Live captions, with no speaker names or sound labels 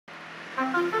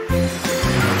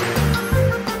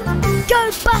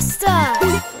Go, Buster!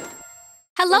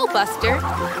 Hello, Buster.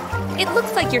 It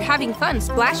looks like you're having fun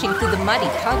splashing through the muddy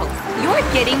puddles. You're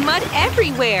getting mud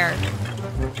everywhere.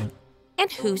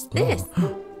 And who's this?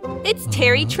 It's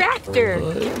Terry Tractor.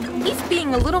 He's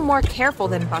being a little more careful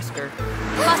than Buster.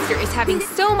 Buster is having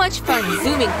so much fun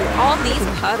zooming through all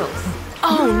these puddles.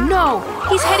 Oh no!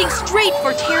 He's heading straight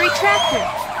for Terry Tractor.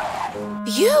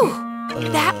 Phew!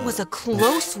 That was a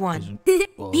close one.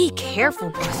 Be careful,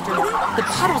 Buster. The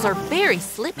puddles are very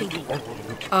slippy.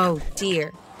 Oh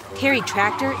dear. Terry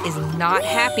Tractor is not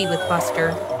happy with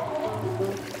Buster.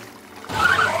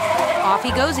 Off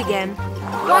he goes again.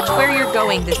 Watch where you're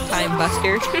going this time,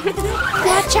 Buster.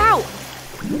 Watch out!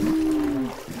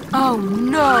 Oh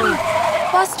no!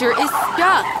 Buster is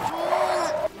stuck!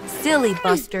 Silly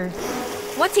Buster.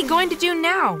 What's he going to do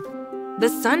now? The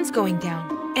sun's going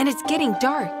down, and it's getting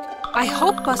dark. I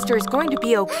hope Buster is going to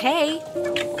be okay.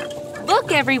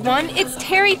 Look, everyone! It's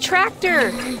Terry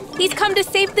Tractor! He's come to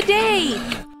save the day!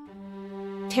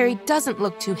 Terry doesn't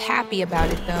look too happy about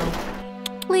it, though.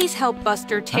 Please help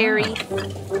Buster, Terry.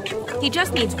 He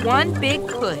just needs one big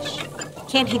push.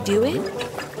 Can he do it?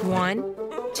 1,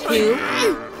 2,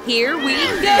 here we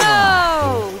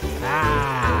go!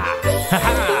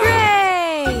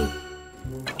 Hooray!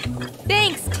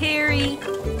 Thanks, Terry.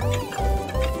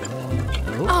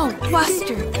 Oh,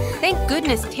 Buster! Thank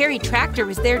goodness Terry Tractor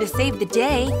was there to save the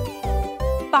day.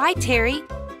 Bye, Terry.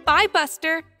 Bye,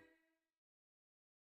 Buster.